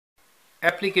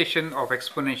Application of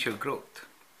exponential growth.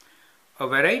 A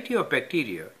variety of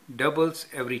bacteria doubles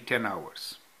every 10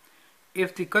 hours.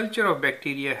 If the culture of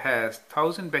bacteria has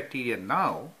 1000 bacteria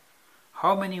now,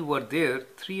 how many were there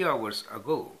 3 hours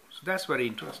ago? So that's very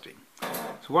interesting.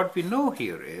 So what we know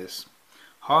here is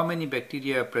how many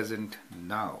bacteria are present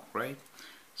now, right?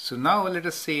 So now let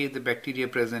us say the bacteria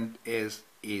present is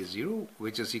A0,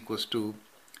 which is equals to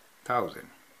 1000.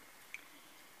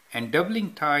 And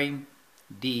doubling time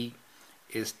D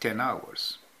is 10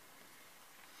 hours.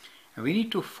 And we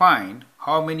need to find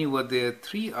how many were there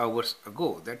 3 hours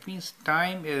ago. That means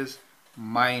time is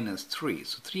minus 3.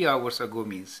 So 3 hours ago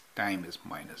means time is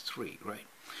minus 3, right?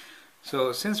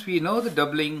 So since we know the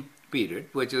doubling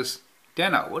period, which is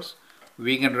 10 hours,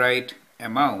 we can write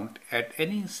amount at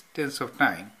any instance of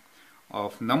time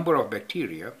of number of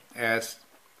bacteria as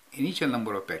initial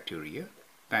number of bacteria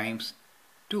times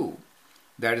 2,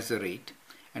 that is the rate,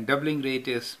 and doubling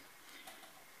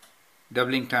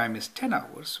time is 10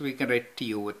 hours, so we can write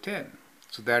T over 10.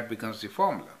 So that becomes the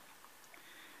formula.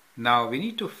 Now we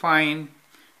need to find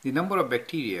the number of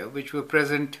bacteria which were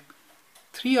present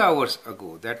 3 hours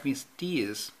ago. That means T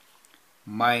is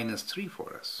minus 3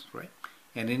 for us, right?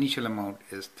 And initial amount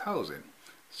is 1000.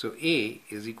 So A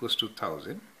is equals to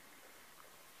 1000.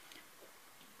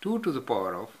 2 to the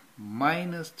power of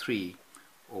minus 3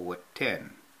 over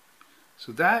 10.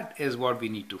 So that is what we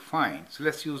need to find. So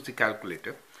let's use the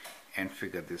calculator and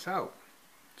figure this out.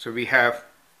 So we have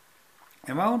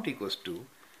amount equals to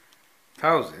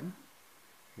 1000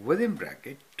 within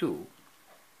bracket 2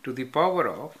 to the power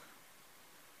of,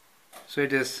 so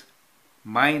it is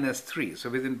minus 3. So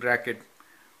within bracket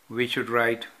we should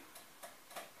write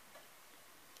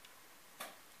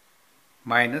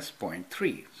minus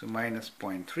 0.3. So minus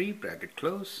 0.3 bracket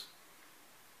close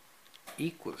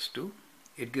equals to,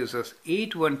 it gives us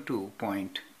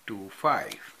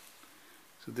 812.25.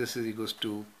 So this is equals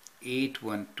to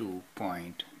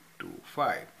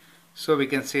 812.25. So we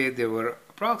can say there were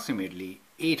approximately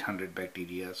 800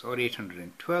 bacteria or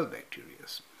 812 bacteria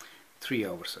 3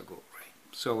 hours ago, right?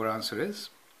 So our answer is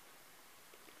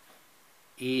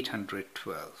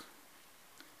 812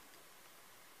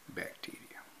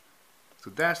 bacteria.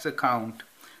 So that's the count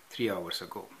 3 hours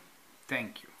ago.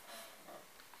 Thank you.